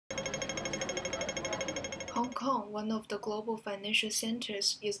Hong Kong, one of the global financial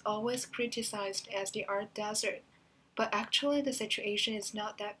centers, is always criticized as the art desert, but actually the situation is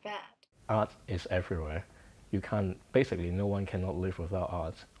not that bad. Art is everywhere. Basically, no one cannot live without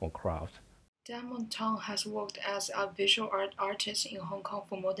art or craft. Damon Tong has worked as a visual art artist in Hong Kong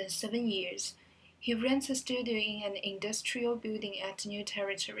for more than 7 years. He rents a studio in an industrial building at New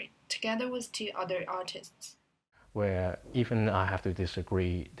Territory, together with two other artists. Where even I have to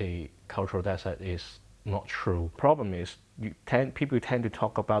disagree, the cultural desert is not true. Problem is, people tend to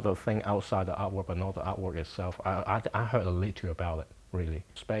talk about the thing outside the artwork, but not the artwork itself. I heard a little about it, really.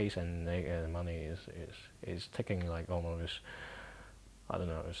 Space and money is taking like almost, I don't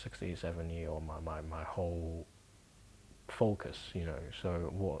know, 60, 70, or my whole focus, you know.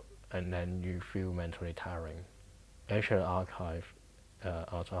 So what, and then you feel mentally tiring. Asia Archive,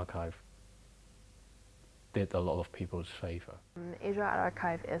 Art Archive, did a lot of people's favor. Asia Art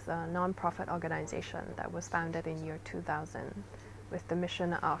Archive is a non-profit organization that was founded in year 2000 with the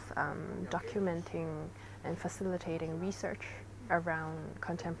mission of documenting and facilitating research around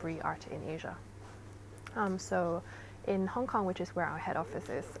contemporary art in Asia. So in Hong Kong, which is where our head office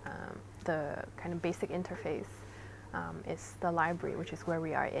is, the kind of basic interface is the library, which is where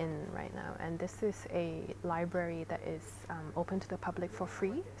we are in right now. And this is a library that is open to the public for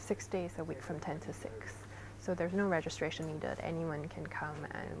free, 6 days a week from 10 to 6. So there's no registration needed. Anyone can come,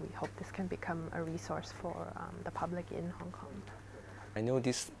 and we hope this can become a resource for the public in Hong Kong. I know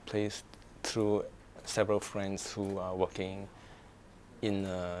this place through several friends who are working in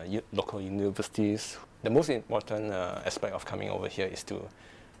local universities. The most important aspect of coming over here is to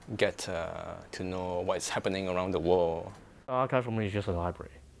get to know what's happening around the world. Archive for me is just a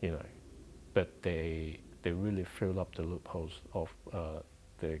library, you know, but they really fill up the loopholes of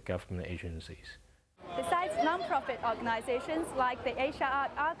the government agencies. Besides non-profit organizations like the Asia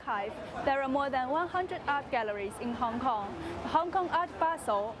Art Archive, there are more than 100 art galleries in Hong Kong. The Hong Kong Art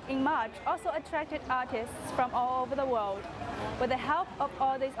Basel in March also attracted artists from all over the world. With the help of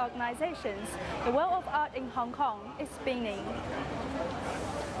all these organizations, the world of art in Hong Kong is spinning.